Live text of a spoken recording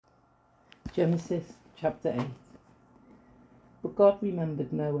Genesis chapter 8. But God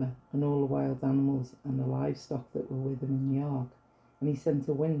remembered Noah and all the wild animals and the livestock that were with him in the ark, and he sent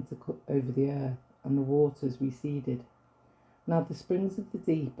a wind to cut over the earth, and the waters receded. Now the springs of the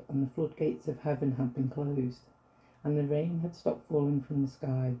deep and the floodgates of heaven had been closed, and the rain had stopped falling from the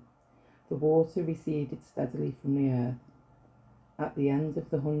sky. The water receded steadily from the earth. At the end of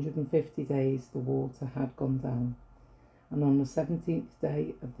the 150 days the water had gone down, and on the 17th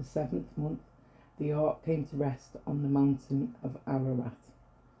day of the 7th month the ark came to rest on the mountain of Ararat.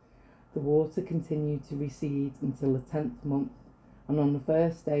 The water continued to recede until the 10th month, and on the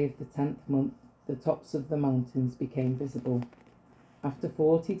first day of the 10th month the tops of the mountains became visible. After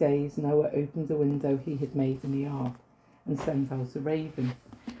 40 days Noah opened a window he had made in the ark and sent out a raven,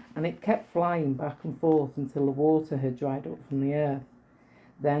 and it kept flying back and forth until the water had dried up from the earth.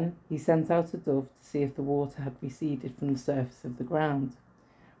 Then he sent out a dove to see if the water had receded from the surface of the ground.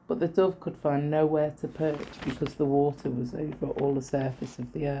 But the dove could find nowhere to perch because the water was over all the surface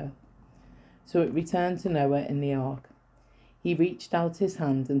of the earth. So it returned to Noah in the ark. He reached out his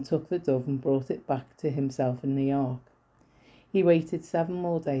hand and took the dove and brought it back to himself in the ark. He waited 7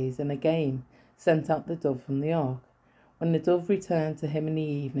 more days and again sent out the dove from the ark. When the dove returned to him in the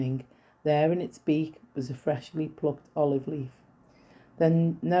evening, there in its beak was a freshly plucked olive leaf.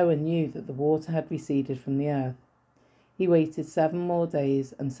 Then Noah knew that the water had receded from the earth. He waited 7 more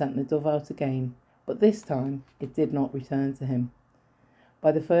days and sent the dove out again, but this time it did not return to him.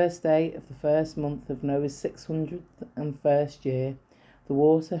 By the first day of the first month of Noah's 601st year, the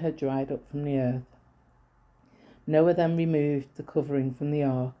water had dried up from the earth. Noah then removed the covering from the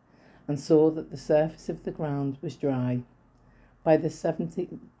ark and saw that the surface of the ground was dry. By the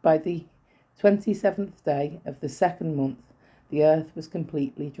 27th day of the 2nd month, the earth was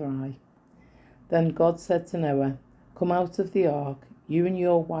completely dry. Then God said to Noah, "Come out of the ark, you and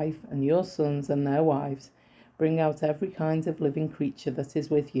your wife and your sons and their wives. Bring out every kind of living creature that is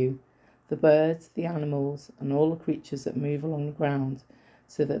with you, the birds, the animals, and all the creatures that move along the ground,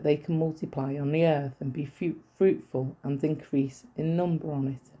 so that they can multiply on the earth and be fruitful and increase in number on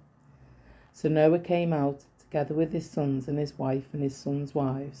it." So Noah came out, together with his sons and his wife and his sons'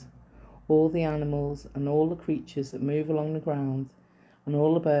 wives. All the animals and all the creatures that move along the ground, and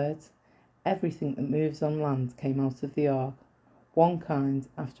all the birds, everything that moves on land came out of the ark, one kind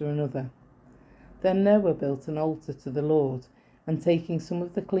after another. Then Noah built an altar to the Lord, and taking some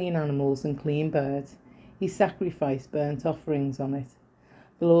of the clean animals and clean birds, he sacrificed burnt offerings on it.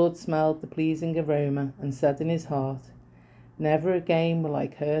 The Lord smelled the pleasing aroma and said in his heart, "Never again will I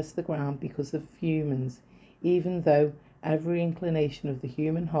curse the ground because of humans, even though every inclination of the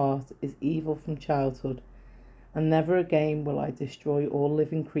human heart is evil from childhood. And never again will I destroy all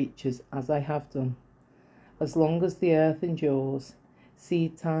living creatures as I have done. As long as the earth endures,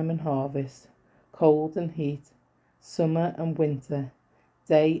 seed time and harvest, cold and heat, summer and winter,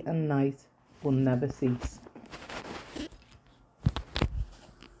 day and night will never cease."